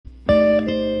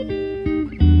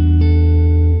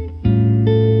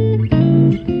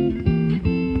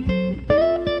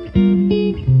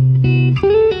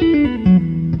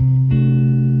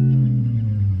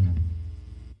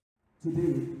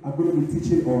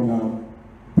on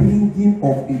bringing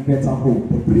of a better hope.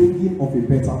 The bringing of a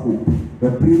better hope.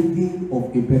 The bringing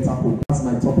of a better hope. That's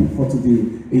my topic for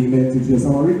today. Amen to Jesus.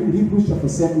 I'm reading Hebrews chapter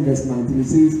 7 verse 19. It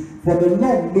says, for the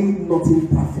law made nothing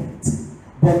perfect,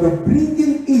 but the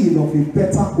bringing in of a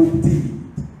better hope did,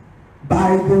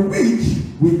 by the which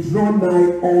we draw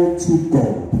nigh unto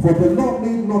God. For the law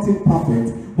made nothing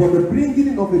perfect, but the bringing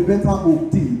in of a better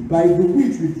hope did, by the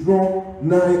which we draw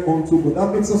nigh unto God.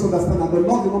 That makes us understand that the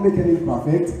law did not make anything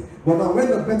perfect, but now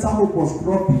when the better hope was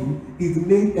brought in, it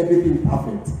made everything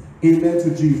perfect. Amen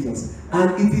to Jesus.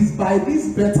 And it is by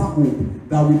this better hope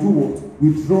that we do what?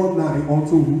 We draw nigh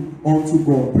unto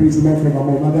God. Praise the Lord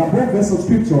forevermore. Now the above verse of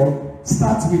scripture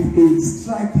starts with a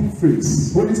striking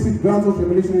phrase. Holy Spirit grant us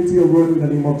revelation into your word in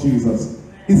the name of Jesus.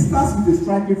 It starts with a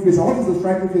striking phrase. And what is the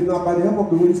striking phrase? Now, by the help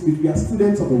of the Holy Spirit, we are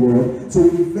students of the word, so we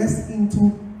invest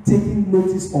into taking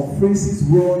notice of phrases,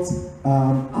 words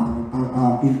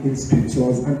in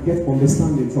scriptures, and get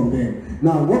understanding from them.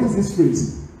 Now, what is this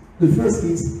phrase? The first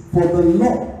is, for the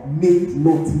law made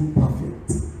nothing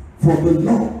perfect. For the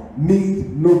law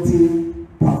made nothing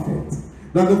perfect.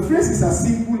 Now the phrase is as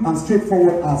simple and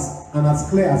straightforward and as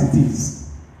clear as it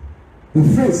is. The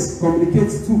phrase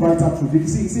communicates two vital truths. You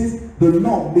see, it says the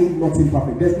law made nothing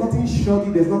perfect. There's nothing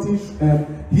shoddy, there's nothing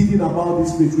hidden about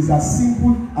this phrase. It's as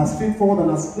simple, as straightforward,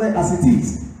 and as clear as it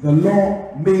is. The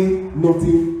law made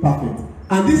nothing perfect.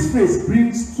 And this phrase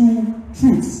brings two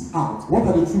truths out. What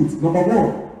are the truths? Number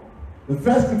one, the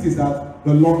first truth is that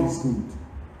the law is good.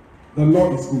 The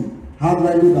law is good. How do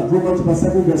I know that? Romans chapter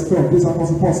 7 verse 12. This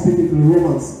Apostle Paul speaking to the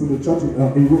Romans, to the church in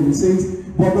Rome. He says,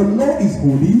 but the law is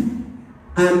holy,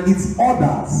 and its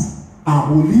orders are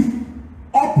holy,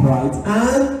 upright,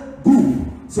 and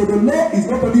good. So the law is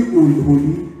not only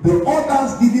holy, the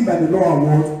orders given by the law are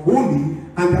what? Holy,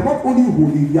 and they are not only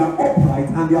holy, they are upright,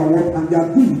 and they are what? And they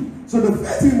are good. So the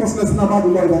first thing you must understand about the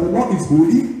law is that the law is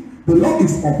holy, the law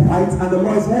is upright, and the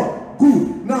law is what?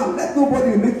 Good. Now, let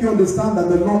nobody make you understand that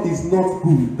the law is not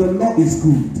good. The law is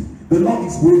good. The law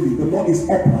is holy. The law is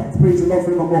upright. Praise the Lord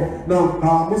forevermore.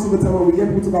 Now, most of the time when we hear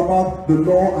people talk about the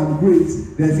law and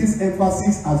grace, there's this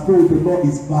emphasis as though the law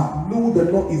is bad. No,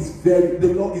 the law is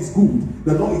the law is good.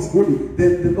 The law is holy.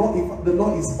 The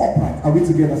law is upright. Are we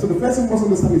together? So the first thing we must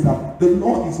understand is that the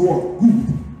law is what?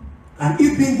 Good. And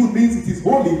it being good means it is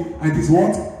holy and it is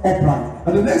what? Upright.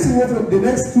 And the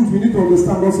next truth we need to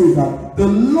understand also is that the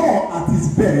law at its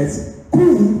best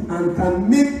could and can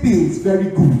make things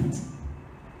very good.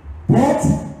 But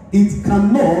it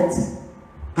cannot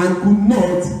and could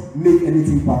not make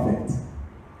anything perfect.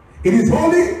 It is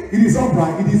holy, it is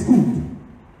upright, it is good.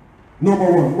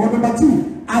 Number one. But number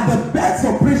two, at the best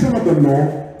operation of the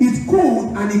law, it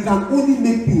could and it can only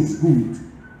make things good.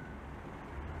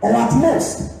 Or at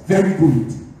most, very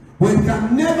good. But it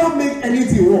can never make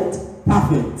anything what?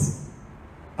 Perfect.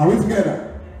 Are we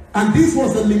together? And this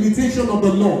was the limitation of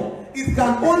the law. It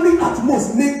can only at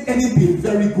most make anything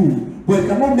very good, but it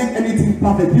cannot make anything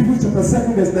perfect. Hebrews chapter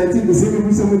 7 verse 19, the same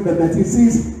Hebrews 7 verse 19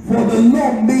 says, for the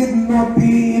law made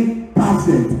nothing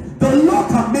perfect. The law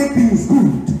can make things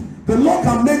good. The law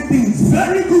can make things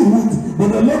very good, but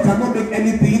the law cannot make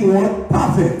anything what?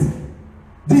 Perfect.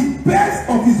 The best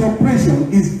of his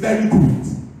operation is very good.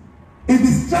 If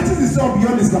it stretches itself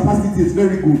beyond its capacity, it's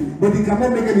very good, but it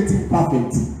cannot make anything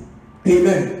perfect.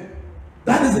 Amen.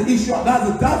 That is the issue.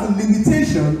 That's the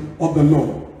limitation of the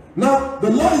law. Now, the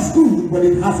law is good, but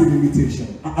it has a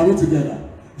limitation. Are we together?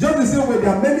 Just the same way,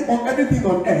 there are many on everything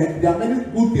on earth. There are many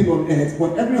good things on earth,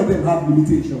 but every of them have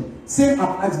limitation. Same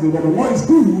applies to the law. The law is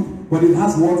good, but it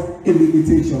has what? A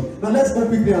limitation. Now let's go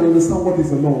quickly and understand what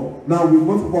is the law. Now,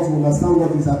 most of us will understand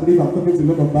what is. I believe I'm talking to a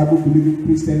lot of Bible-believing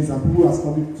Christians and people who are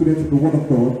studying students of the Word of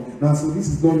God. Now, so this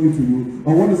is not new to you.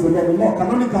 But what is the law? The law,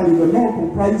 canonically, the law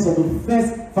comprises of the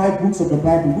first 5 books of the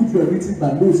Bible, which were written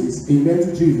by Moses. Amen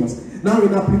to Jesus. Now,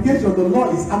 in application, the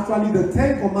law is actually the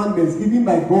 10 commandments given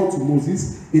by God to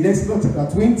Moses in Exodus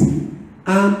chapter 20,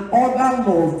 and other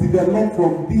laws developed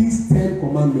from these 10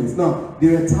 commandments. Now,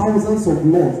 there are thousands of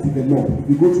laws developed. If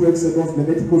you go to Exodus,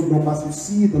 Leviticus, Numbers, you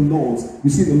see the laws. You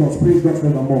see the laws. Praise God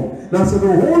forevermore. Now, so the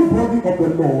whole body of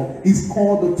the law is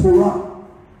called the Torah.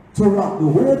 Torah, the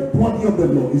whole body of the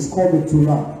law is called the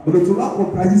Torah. But the Torah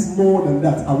comprises more than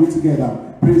that. Are we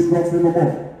together? Praise God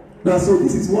forevermore. Now, so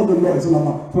this is what the law is all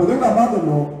about. So we're talking about the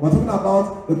law. We're talking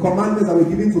about the commandments that were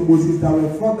given to Moses that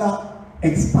were further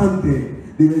expanded.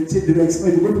 They were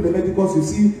explained. You go to the medicals,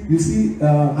 you see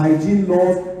hygiene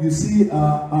laws, you see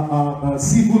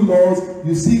civil laws,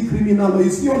 you see criminal law, you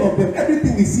see all of them.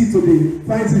 Everything we see today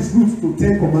finds its roots to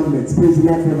 10 commandments. Praise the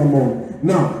Lord forevermore.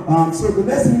 Now, so the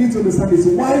next thing we need to understand is,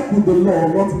 why could the law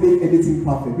not make anything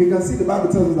perfect? We can see the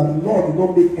Bible tells us that the law did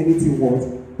not make anything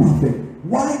perfect.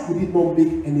 Why could it not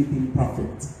make anything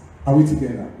perfect? Are we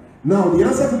together? Now, the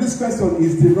answer to this question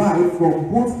is derived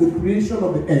from both the creation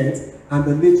of the earth and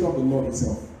the nature of the law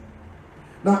itself.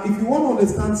 Now, if you want to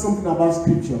understand something about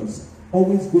scriptures,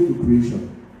 always go to creation.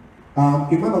 A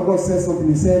man of God said something.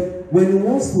 He said, when he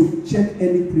wants to check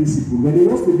any principle,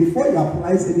 before he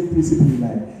applies any principle in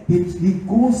life, he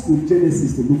goes to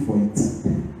Genesis to look for it.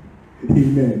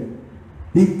 Amen.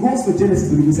 He goes to Genesis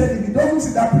to look. He said, if he doesn't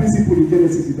see that principle in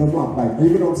Genesis, he does not apply. Are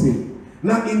you know what I'm saying?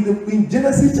 Now, in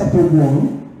Genesis chapter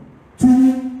 1, 2,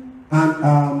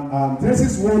 and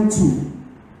Genesis 1, 2,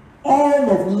 all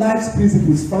of life's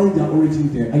principles find their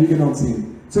origin there. Are you getting what I'm saying?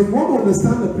 So if you want to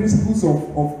understand the principles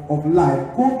of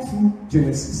life, go through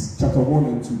Genesis chapter 1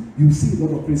 and 2. You see a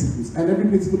lot of principles. And every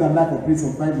principle that life operates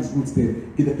on finds its roots there.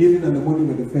 In the evening and the morning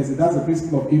when the first day. That's the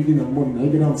principle of evening and morning. Are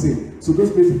you getting what I'm saying? So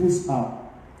those principles are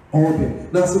all there.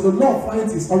 Now, so the law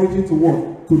finds its origin to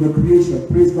what? To the creation.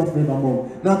 Praise God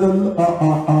forevermore. Now,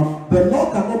 the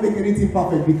law cannot make anything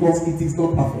perfect because it is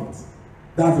not perfect.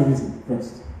 That's the reason,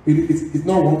 first. It's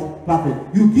not what?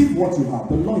 Perfect. You give what you have.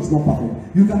 The law is not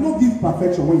perfect. You cannot give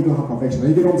perfection when you don't have perfection.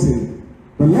 You get what I'm saying?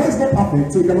 The law is not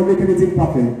perfect, so you cannot make anything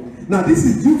perfect. Now, this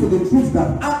is due to the truth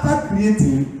that after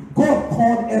creating, God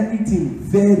called everything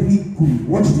very good.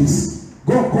 Watch this.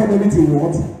 God called everything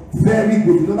what? Very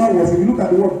good. In other words, if you look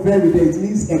at the word very there, it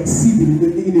means exceeding.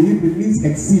 In the Hebrew, it means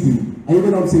exceeding. And you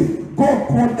know what I'm saying? God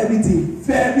called everything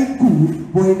very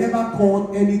good, but he never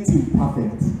called anything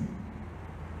perfect.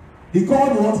 He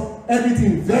called what?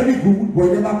 Everything very good, but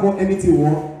he never called anything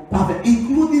what? Perfect.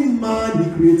 Including man he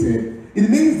created. It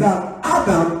means that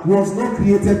Adam was not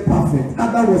created perfect.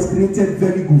 Adam was created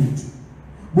very good.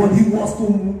 But he was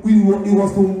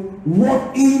to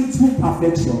walk into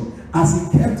perfection as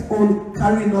he kept on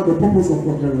carrying out the purpose of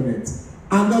God here on earth.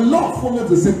 And the law follows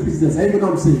the same precedence. Are you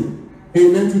know what I'm saying?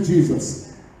 Amen to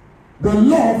Jesus. The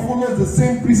law follows the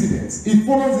same precedence. It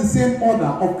follows the same order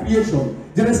of creation.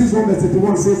 Genesis 1 verse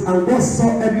 31 says, and God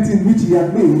saw everything which he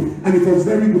had made, and it was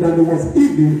very good, and there was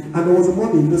evening, and there was a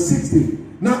morning, the sixth day.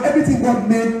 Now everything God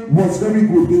made was very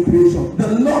good in creation.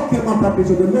 The law came after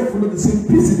creation. The law followed the same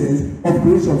precedence of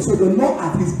creation. So the law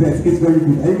at its best is very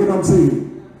good. Are you know what I'm saying?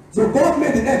 So God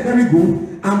made the earth very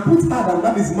good and put Adam,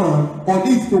 that is man, on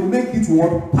it to make it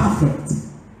what? Perfect.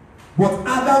 But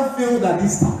Adam failed at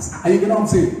this task. Are you know what I'm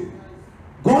saying?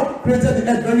 God created the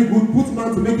earth very good, put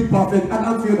man to make it perfect.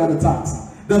 Adam failed at the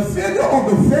task. The failure of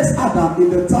the first Adam in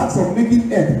the task of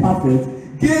making earth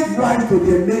perfect gave rise to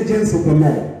the emergence of the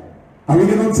law. Are we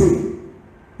getting what I'm saying?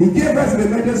 He gave rise to the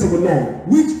emergence of the law,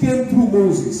 which came through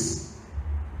Moses.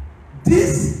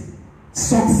 This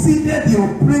succeeded the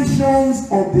operations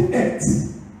of the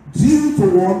earth due to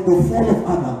what? The fall of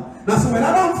Adam. Now, so when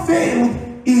Adam failed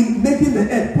in making the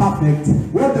earth perfect,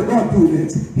 what did God do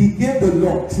next? He gave the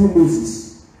law through Moses.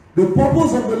 The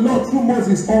purpose of the law through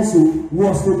Moses also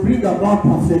was to bring about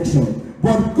perfection.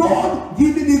 But God,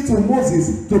 giving it to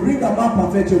Moses to bring about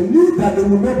perfection, knew that they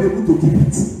would not be able to keep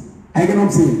it. I get what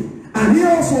I'm saying? And he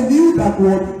also knew that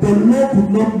what? The law could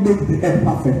not make the earth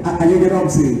perfect. I get what I'm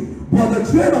saying? But the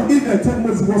children of Israel told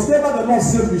Moses, whatever the Lord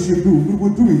says we should do, we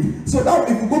will do it. So that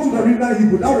if you go to the original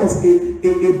Hebrew, that was a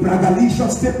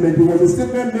braggadocious statement. It was a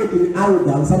statement made in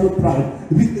arrogance and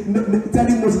pride.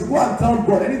 Telling Moses, go and tell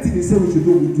God anything he said we should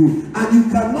do, we do. And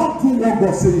you cannot do what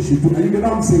God said you should do. And you get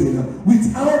what I'm saying?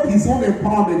 Without his own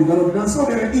empowerment, you cannot do that. So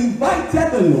they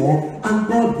invited the law, and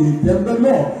God gave them the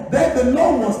law. Then the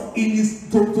law was in his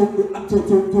they were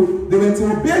to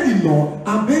obey the law,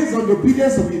 and based on the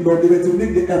obedience of the law, they were to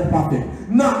make the earth perfect.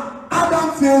 Now,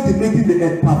 Adam failed in making the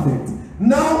earth perfect.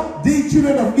 Now, the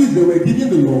children of Israel were given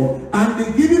the law, and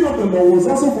the giving of the law was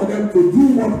also for them to do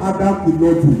what Adam could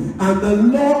not do. And the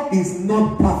law is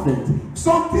not perfect.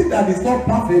 Something that is not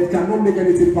perfect cannot make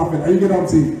anything perfect. Are you get what I'm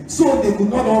saying? So they could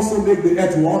not also make the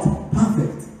earth what?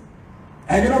 Perfect.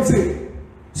 Are you get what I'm saying?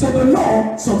 So the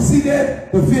law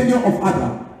succeeded the failure of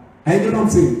Adam. Are you get what I'm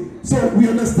saying? So we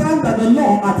understand that the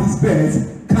law at its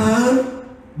best can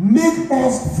make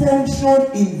us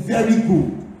function in very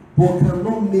good, but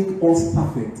cannot make us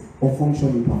perfect or function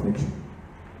in perfection.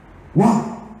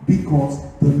 Why? Because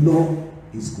the law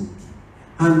is good.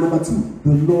 And number two,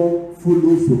 the law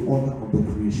follows the order of the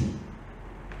creation.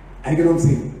 I get what I'm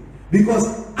saying?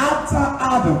 Because after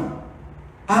Adam,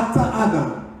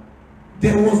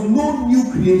 there was no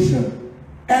new creation.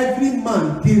 every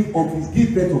man gave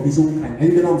birth of his own kind.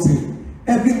 And you know what I'm saying?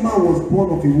 Every man was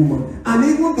born of a woman, and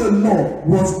even the law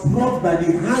was brought by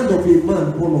the hand of a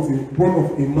man, born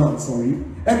of a man. Sorry,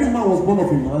 every man was born of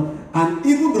a man, and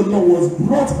even the law was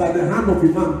brought by the hand of a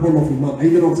man, born of a man.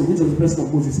 And you know what I'm saying? Which was the person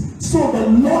of Moses. So the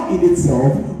law in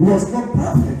itself was not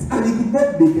perfect, and it could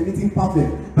not make anything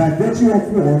perfect by virtue of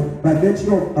what? By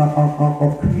virtue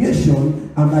of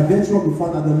creation, and by virtue of the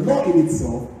fact that the law in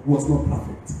itself was not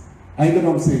perfect. And you know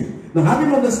what I'm saying? Now,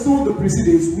 having understood the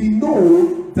precedents, we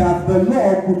know that the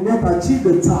law could not achieve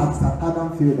the task that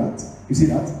Adam failed at. You see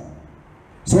that?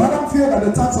 So Adam failed at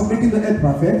the task of making the earth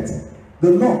perfect.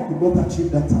 The law could not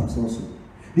achieve that task also,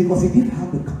 because he didn't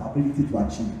have the capability to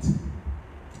achieve it.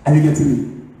 Are you getting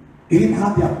me? He didn't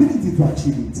have the ability to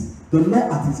achieve it. The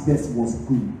law at its best was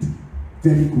good,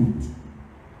 very good.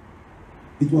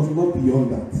 It was not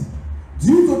beyond that.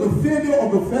 Due to the failure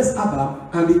of the first Adam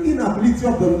and the inability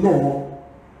of the law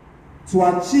to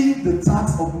achieve the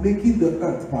task of making the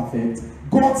earth perfect,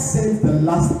 God sent the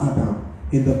last Adam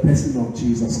in the person of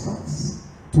Jesus Christ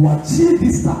to achieve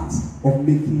this task of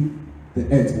making the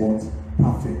earth what?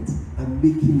 Perfect, and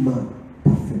making man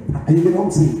perfect. Are you getting what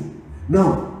I'm saying?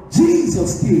 Now,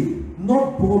 Jesus came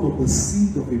not born of the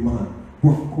seed of a man,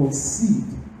 but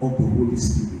conceived of the Holy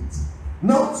Spirit.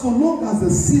 Now, so long as the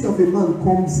seed of a man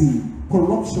comes in,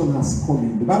 corruption has come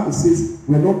in. The Bible says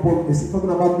we're not born, it's talking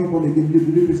about being born again,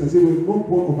 we're not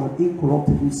born of an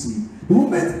incorruptible seed. The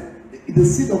moment the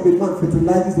seed of a man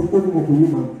fertilizes the ovum of a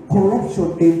woman,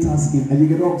 corruption enters in, and you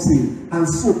get what I'm saying? And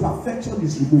so perfection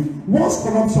is removed. Once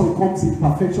corruption comes in,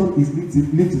 perfection is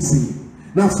leads to sin.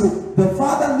 Now, so the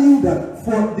Father knew that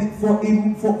for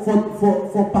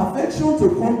perfection to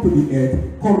come to the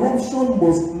earth, corruption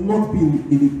must not be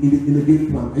in the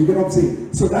game plan. And you get what I'm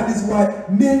saying? So that is why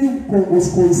Mary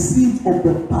was conceived of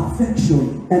the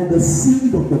perfection of the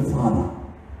seed of the Father.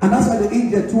 And that's why the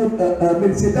angel told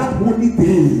Mary, say that holy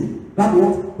thing, that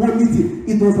was holy thing.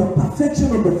 It was the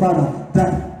perfection of the Father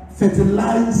that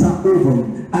fertilized her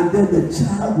ovum, and then the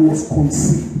child was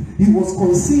conceived. He was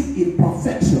conceived in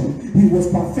perfection. He was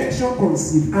perfection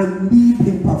conceived and lived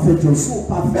in perfection. So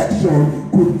perfection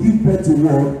could give birth to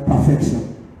what?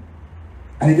 Perfection.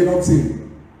 And you get what I'm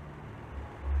saying?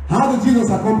 How did Jesus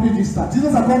accomplish this task?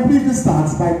 Jesus accomplished this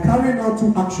task by carrying out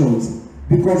two actions,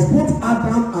 because both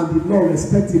Adam and the law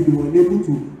respectively were able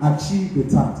to achieve the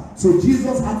task. So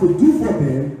Jesus had to do for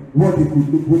them what they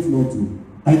could both not do.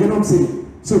 And you get what I'm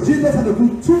saying? So Jesus had to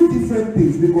do two different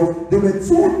things, because there were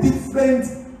two different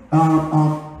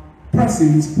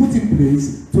persons put in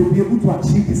place to be able to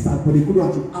achieve this task, but they couldn't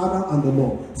achieve Adam and the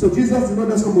law. So Jesus did not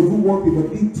just come to do one thing,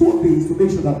 but he did two things to make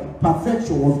sure that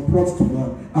perfection was brought to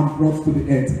man and brought to the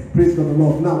earth. Praise God the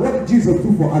Lord. Now, what did Jesus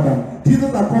do for Adam? Jesus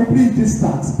accomplished this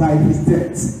task by his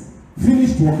death,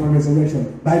 finished work and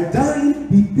resurrection. By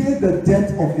dying, he paid the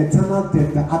debt of eternal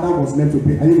debt that Adam was meant to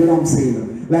pay. Are you know what I'm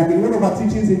saying? Like in one of our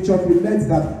teachings in church, we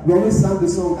learned that we always sang the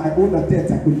song, I owe the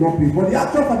debt I could not pay. But the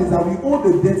actual fact is that we owe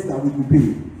the debts that we could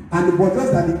pay. And it was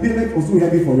just that the payment was too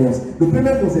heavy for us. The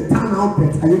payment was eternal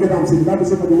debt. And you know what I'm saying? The Bible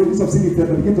says, for the wages of sin is death,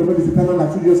 but the gift of God is eternal,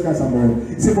 like through Jesus Christ and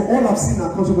Lord. It said, for all have sinned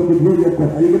and come short of the glory of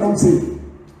God. And you know what I'm saying?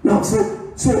 Now,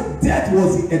 so debt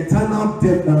was the eternal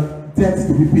debt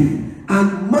to be paid.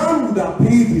 And man would have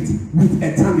paid it with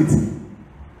eternity.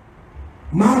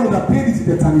 Man would have paid it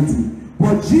with eternity.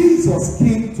 But Jesus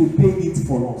came to pay it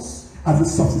for us as a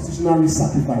substitutionary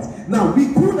sacrifice. Now,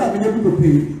 we could have been able to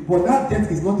pay, but that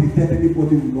debt is not a debt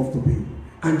anybody would love to pay.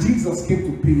 And Jesus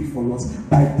came to pay it for us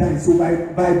by dying. So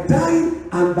by dying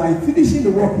and by finishing the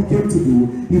work he came to do,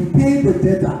 he paid the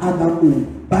debt that Adam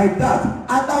owed. By that,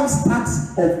 Adam's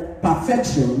task of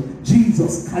perfection,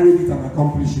 Jesus carried it and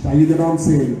accomplished it. Are you know what I'm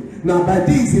saying? Now, by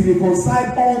this, he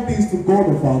reconciled all things to God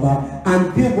the Father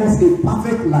and gave us a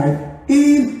perfect life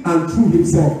in and through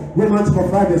himself. Romans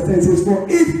 5:10 says, for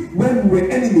if when we were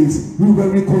enemies, we were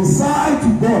reconciled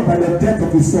to God by the death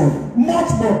of his son, much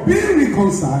more being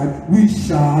reconciled, we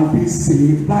shall be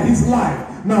saved by his life.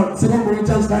 Now, 2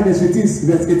 Corinthians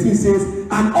 5:18 says,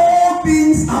 and all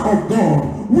things are of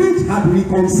God, which had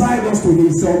reconciled us to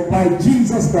himself by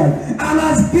Jesus Christ, and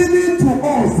has given to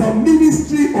us the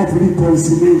ministry of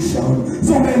reconciliation.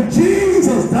 So when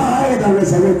Jesus died and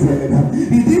resurrected,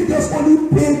 he didn't just only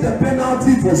pay the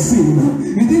penalty for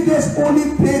sin, he didn't just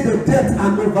only pay the debt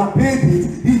and overpaid it,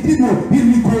 he did what? He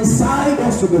reconciled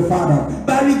us to the Father.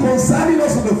 By reconciling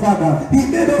us to the Father, he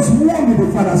made us one with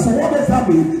the Father. So what does that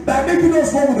mean? By making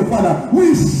us one with the Father,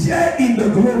 we share in the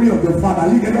glory of the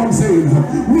Father. You get what I'm saying?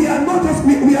 You are not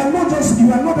just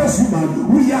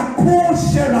human, we are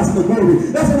co-sharers in the glory.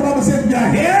 That's what the Bible says. We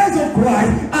are heirs of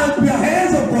Christ, and we are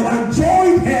heirs of God, and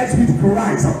joint heirs with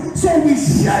Christ. So So we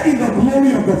share in the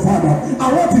glory of the Father.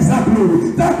 And what is that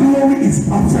glory? That glory is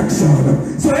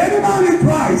perfection. So anyone in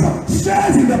Christ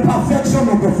shares in the perfection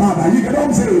of the Father. You get what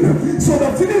I'm saying? So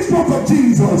the finished work of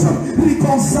Jesus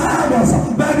reconciled us.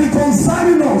 By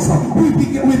reconciling us,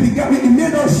 he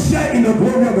made us share in the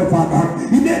glory of the Father.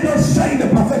 He made us share in the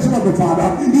perfection of the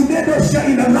Father. He made us share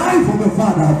in the life of the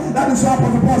Father. That is why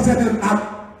Apostle Paul said,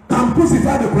 I'm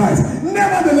crucified to Christ.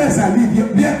 Nevertheless, I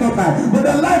live, yet not I. But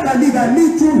the life I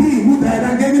live through him who died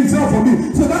and gave himself for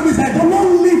me. So that means I don't want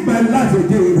to live my life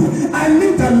again. I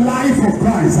live the life of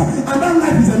Christ. And that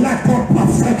life is a life called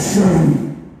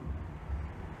perfection.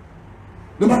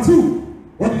 Number 2,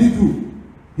 what did he do?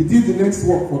 He did the next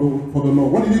work for the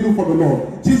Lord. What did he do for the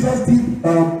Lord? Jesus did,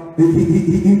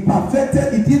 he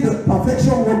perfected, he did the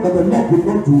perfection work that the Lord could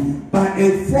not do by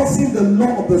enforcing the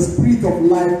law of the Spirit of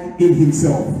life in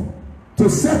himself to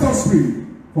set us free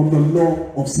from the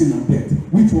law of sin and death,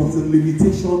 which was the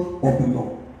limitation of the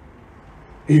law.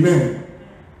 Amen.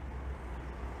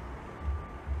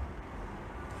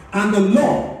 And the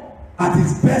law at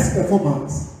its best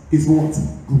performance is what?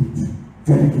 Good.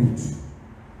 Very good.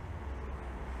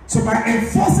 So by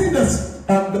enforcing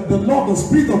the law of the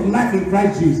Spirit of life in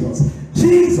Christ Jesus,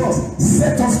 Jesus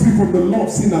set us free from the law of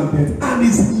sin and death and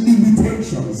its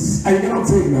limitations. Are you get what I'm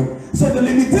saying now? So the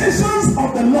limitations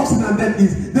of the law of sin and death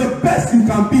is the best you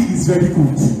can be is very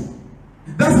good.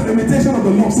 That's the limitation of the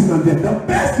law of sin and death. The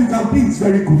best you can be is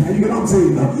very good. Are you get what I'm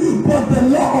saying now? But the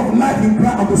law of life in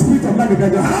Christ, of the Spirit of life in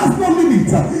Christ, has no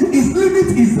limit. Its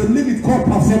limit is the limit called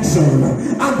perfection.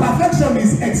 And perfection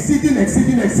is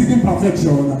exceeding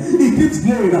perfection. It keeps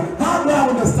going. How do I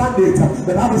understand it?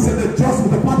 That I will say that just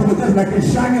with the part of the death like a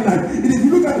shining light. And if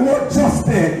you look at the word just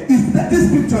there, is that this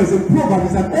scripture is a proverb,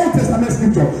 it's an Old Testament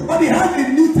scripture, but it has a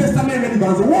New Testament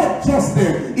relevance. The word just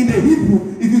there in the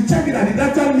Hebrew, if you check it out, it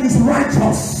actually means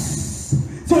righteous.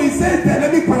 So he says that,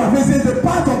 let me paraphrase it, the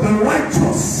path of the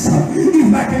righteous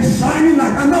is like a shining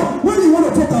light. And now, when you want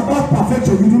to talk about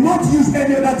perfection, you do not use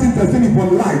any other thing to explain it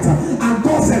but light. And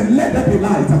God said, let there be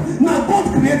light. Now,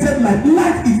 God created light.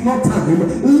 Light is not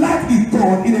time. Light is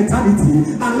God in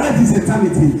eternity. And light is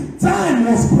eternity. Time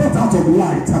was brought out of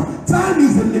light. Time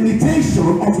is the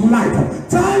limitation of light.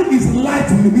 Time is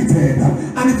light limited.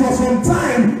 And it was from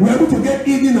time we were able to get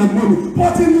evening and morning.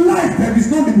 But in life, there is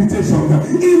no limitation.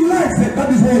 In life, that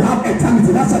is where you have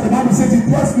eternity. That's what the Bible says. It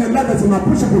was in a light that's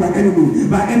unapproachable by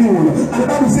anyone. And the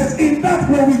Bible says, in that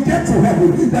when we get to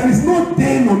heaven, there is no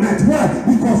day nor night. Why?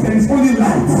 Because there is only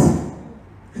light.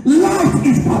 Light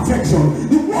is perfection.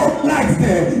 The word light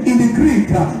there in the Greek,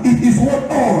 it is what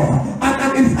or,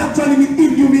 and it's actually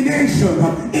illumination.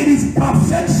 It is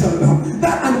perfection.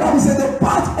 That, and the Bible says the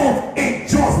path of a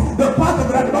just, the path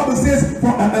of that, the Bible says for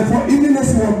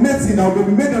illness was medicine that will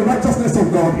be made the righteousness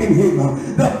of God in him.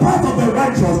 The path of the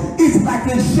righteous is like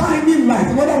a shining light.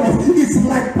 In other words, it's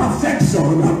like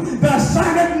perfection that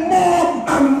shineth more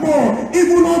and more,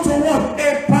 even unto what?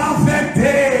 A perfect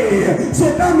day.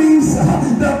 So that means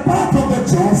the path of the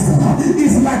just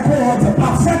is like what?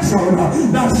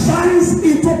 Perfection that shines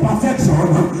into perfection.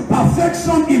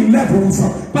 Perfection in levels,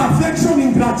 perfection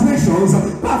in graduations,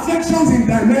 perfections in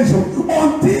dimensions,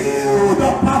 until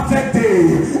the perfect day.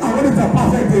 And what is the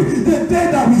perfect day? The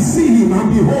day that we see him and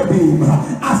behold him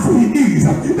as he is.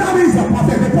 That is the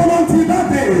perfect day. But until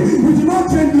that day, we do not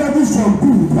change levels from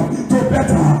good to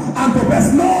better and to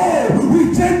best. No,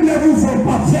 we change levels from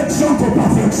perfection to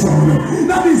perfection.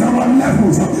 That is our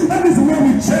levels. That is where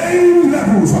we change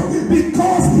levels,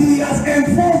 because he has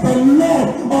enforced the law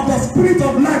of the Spirit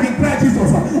of life in Christ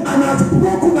Jesus and has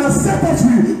broken and set us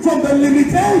free from the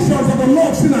limitations of the law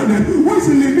of sin and death, which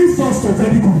limits us to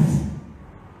very good.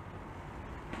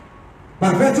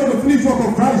 By virtue of the finished work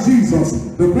of Christ Jesus,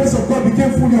 the grace of God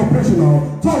became fully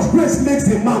operational. Thus, grace makes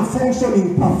a man function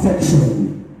in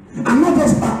perfection. And not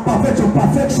just perfection,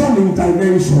 perfection in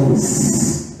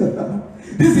dimensions.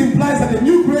 This implies that the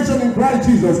new creation in Christ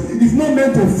Jesus is not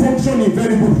meant to function in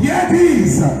very good. Here it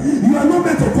is. You are not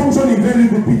meant to function in very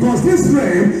good, because this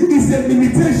realm is a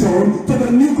limitation to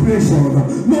the new creation.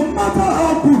 No matter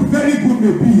how good very good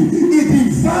may be, it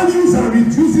devalues and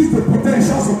reduces the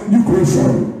potentials of the new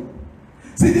creation.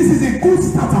 See, this is a good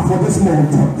starter for this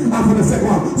month and for the second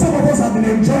one. Some of us have been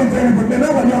enjoying very good. Man,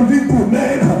 I'm doing good,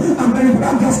 man. I'm very good.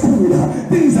 I'm just cool.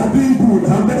 Things are doing good.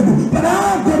 I'm very good. But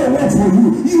I'm going to work for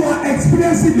you. You are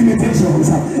experiencing limitations.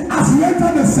 As you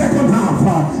enter the second half,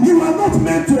 you are not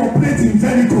meant to operate in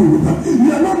very good.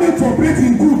 You are not meant to operate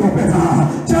in good or better.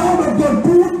 Child of God,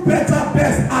 good, better,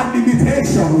 best are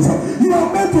limitations. You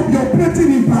are meant to be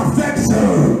operating in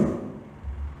perfection.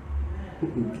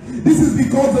 This is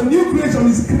because the new creation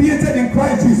is created in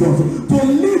Christ Jesus to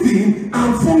live in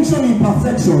and function in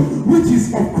perfection, which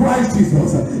is of Christ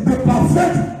Jesus.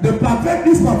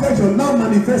 This perfection now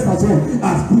manifests as well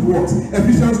as good works.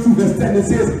 Ephesians 2 verse 10, it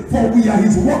says, for we are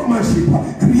his workmanship,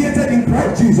 created in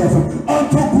Christ Jesus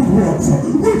unto good works,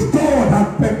 which God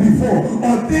had before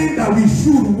ordained that we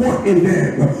should walk in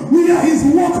them. We are his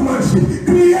workmanship,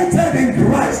 created in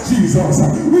Christ Jesus.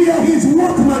 We are his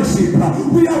workmanship.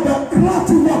 We are the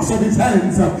crafty works of his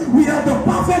hands. We are the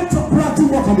perfect crafty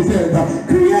work of his hands,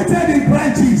 created in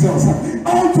Christ Jesus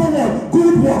unto what?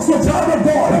 Good works. So child of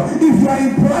God, if you are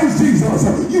in Christ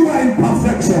Jesus, you are in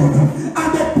perfection.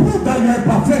 And the proof that you are in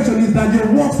perfection is that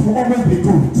your works will always be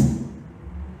good.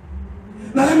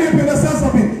 Now let me understand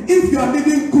something. If you are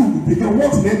living good, your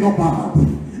works may not bad.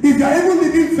 If you are even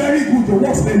living very good, your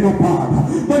works may not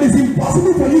bad. But it's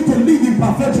impossible for you to live in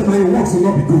perfection and your works will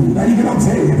not be good. And you get what I'm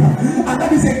saying? And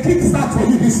that is a kickstart for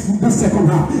you this second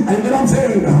half. And you get what I'm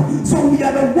saying? So we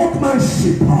are the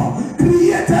workmanship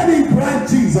created in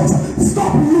Christ Jesus.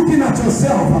 Stop looking at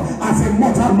yourself as a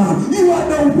mortal man. You are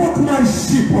the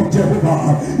workmanship of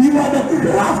Jehovah. You are the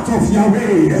craft of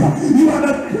Yahweh. You are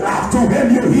the craft of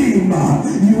Elohim.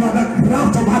 You are the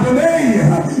craft of Adonai.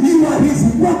 You are his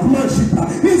workmanship.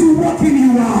 He's working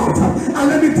you out. And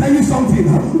let me tell you something.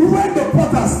 When the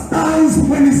potter stands,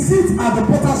 when he sits at the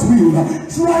potter's wheel,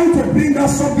 trying to bring out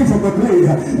something from the clay,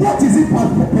 what is he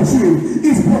pursuing?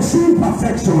 He's pursuing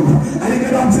perfection. And you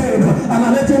get what I'm saying? And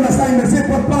I let you understand. They say,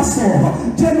 but Pastor,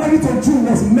 January to June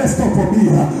was messed up for me.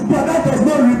 But that does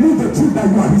not remove the truth that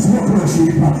you are his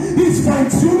workmanship. He's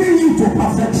fine-tuning you to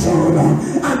perfection.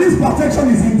 And this perfection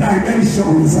is in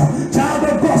dimensions. Child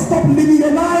of God, stop living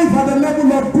your life at the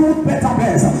level of good, better,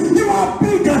 best. You are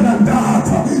bigger than that.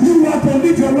 You are to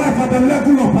live your life at the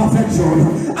level of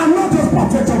perfection. And not just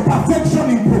perfection, perfection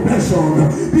in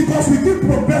progression. Because we keep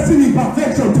progressing in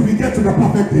perfection till we get to the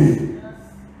perfect day.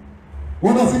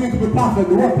 What does it mean to be perfect?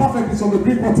 The word perfect is from the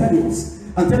Greek word telos.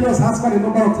 And telos has quite a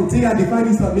number of things. Here I define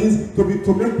this, that means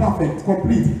to make perfect,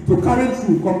 complete, to carry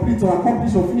through, complete, to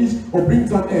accomplish or finish or bring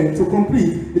to an end, to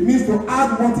complete. It means to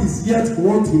add what is yet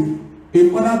wanting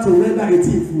in order to render a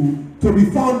thing full, to be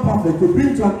found perfect, to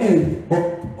bring to an end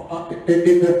or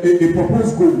a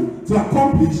proposed goal, to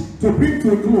accomplish, to bring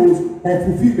to a close or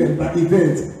fulfillment by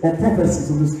events or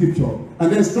prophecies of the scripture.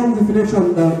 And then strong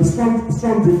definition,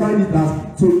 strong define it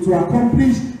as to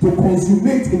accomplish, to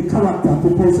consummate in character,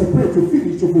 to consecrate, to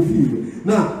finish, to fulfill.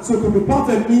 Now, so to be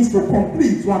perfect means to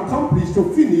complete, to accomplish,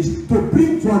 to finish, to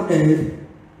bring to an end,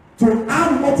 to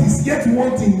add what is yet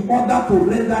wanting in order to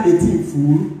render a thing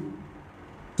full,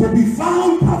 to be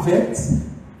found perfect,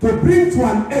 to bring to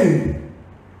an end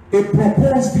a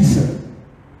proposed vision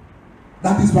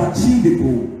that is to achieve the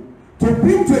goal, to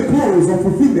bring to a close or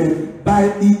fulfillment by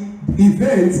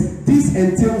events. This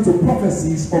entails the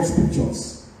prophecies of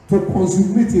scriptures, to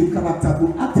consummate in character,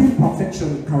 to act in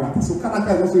perfection in character. So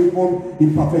character is also involved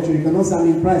in perfection. You cannot say I'm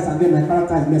in Christ and then my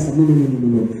character is messed up.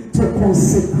 No. To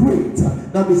consecrate,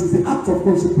 that means it's the act of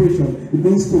consecration. It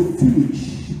means to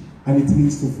finish and it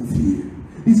means to fulfill.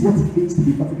 This is what it means to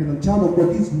be perfect. And a child of God,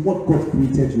 this is what God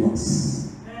created you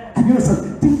as. And you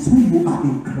understand, this is who you are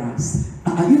in Christ.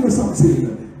 And you know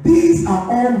something? These are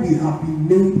all we have been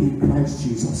made in Christ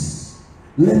Jesus.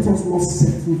 Let us not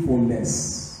settle for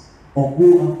less or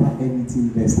go after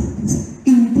anything less than this.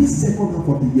 In this second half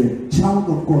of the year, child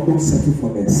of God, don't settle for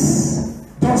less.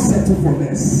 Don't settle for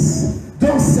less.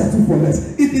 Don't settle for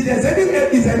less. If there's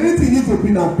anything you need to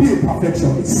be now, be a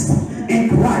perfectionist in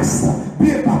Christ.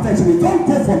 Be a perfectionist. Don't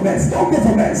go for less. Don't go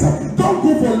for less. Don't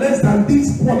go for less than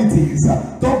these qualities.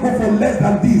 Don't go for less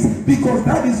than this, because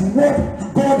that is what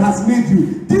God has made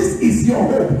you. This is your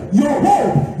hope. Your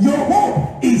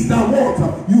hope is the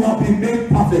what? You have been made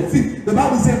perfect. See, the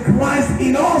Bible says Christ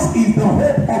in us is the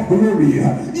hope of glory.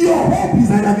 Your hope is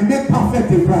that you have been made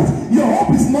perfect in Christ. Your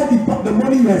hope is not the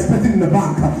money you are expecting in the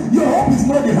bank. Your hope is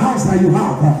not the house that you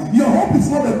have. Your hope is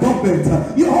not the government.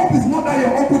 Your hope is not that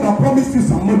your uncle that promised you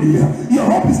some money. Your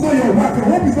hope is not your wife. Your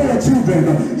hope is not your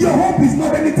children. Your hope is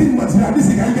not anything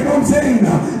materialistic. And you know what I'm saying?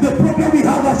 The problem we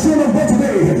have as children of God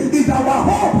today is that our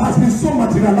hope has been so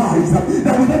materialized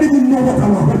that we don't even know what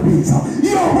our hope is.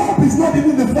 Your hope is not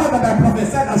even the fact that I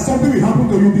prophesied that something will happen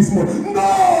to you this month.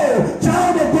 No!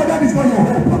 Child of God, that is not your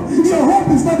hope. Your hope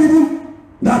is not even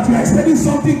that you are expecting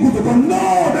something good to come. No,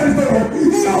 that is not your hope.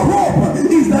 Your hope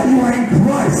is that you are in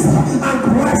Christ and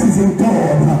Christ is in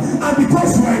God. And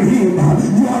because you are in Him,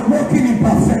 you are walking in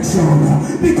perfection.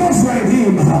 Because you are in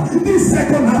Him, this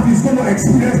second half is going to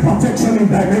experience perfection in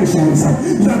dimensions.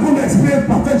 You are going to experience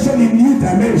perfection in new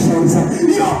dimensions.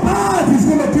 Your path is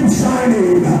going to keep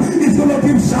shining. It's going to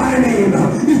keep shining.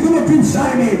 It's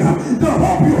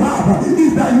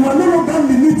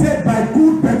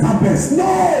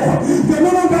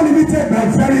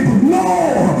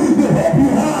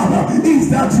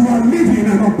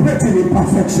and operating in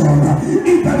perfection.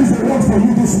 If that is the word for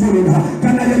you this morning,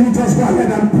 can I hear you just go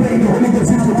ahead and pray the Holy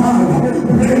Ghost into God?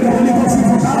 Pray the Holy Ghost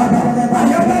into God.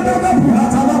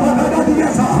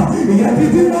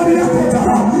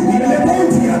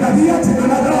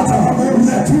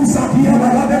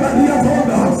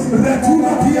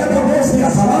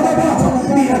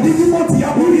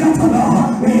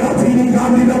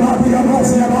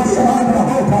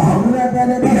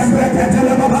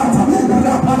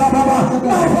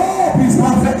 His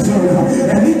perfection,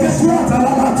 and he gets water,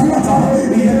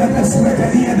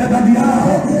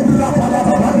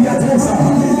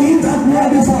 if that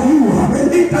word is for you,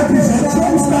 if that is your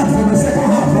jump start for the second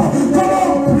half, come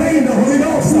on, pray in the Holy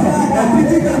Ghost.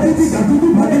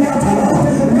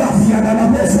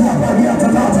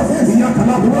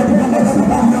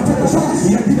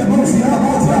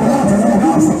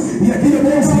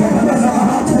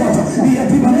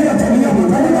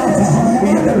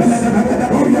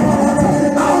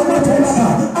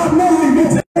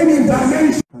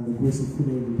 And the grace of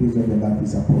fully the days of the life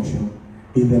is a portion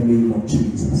in the name of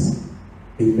Jesus.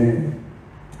 Amen.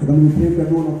 I'm going to pray for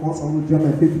every one of us. I want to join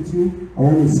my faith with you. I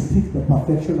want to speak the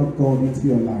perfection of God into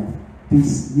your life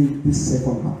this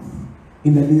second half.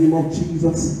 In the name of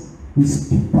Jesus, we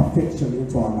speak perfection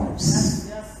into our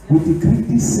lives. We decree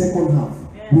this second half.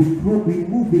 We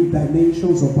move in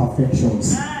dimensions of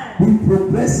perfections. We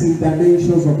progress in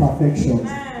dimensions of perfection.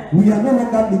 We are no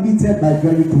longer limited by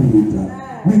very good.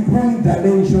 We grow in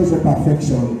dimensions of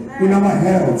perfection in our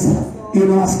health,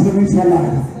 in our spiritual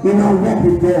life, in our work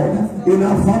with God, in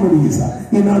our families,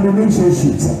 in our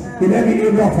relationships, in every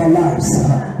area of our lives.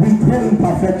 We grow in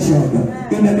perfection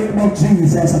in the name of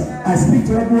Jesus. I speak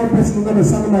to every person under the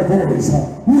sound of my voice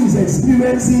who is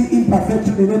experiencing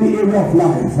imperfection in any area of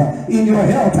life. In your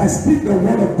health, I speak the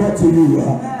word of God to you.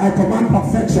 I command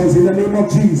perfections in the name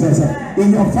of Jesus.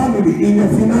 In your family, in your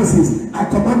finances, I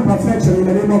command perfection in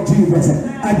the name of Jesus.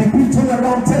 I decree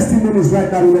turnaround testimonies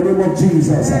right now in the name of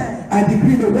Jesus. I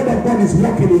decree the word of God is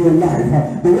working in your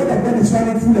life. The word of God is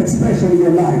finding full expression in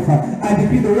your life. I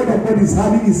decree the word of God is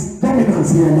having its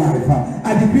dominance in your life.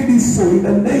 I decree this so in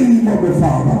the name of the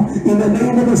Father, in the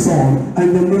name of the Son,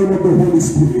 and the name of the Holy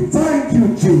Spirit. Thank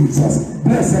you, Jesus.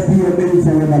 Blessed be your name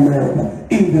forever,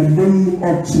 Lord. In the name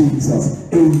of Jesus.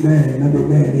 Amen and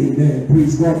amen. Amen.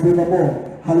 Praise God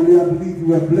forevermore. Hallelujah. I believe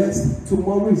you are blessed.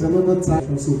 Tomorrow is another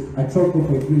time. So I trust God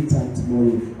for a great time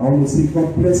tomorrow. I want to say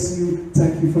God bless you.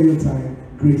 Thank you for your time.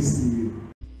 Grace to you.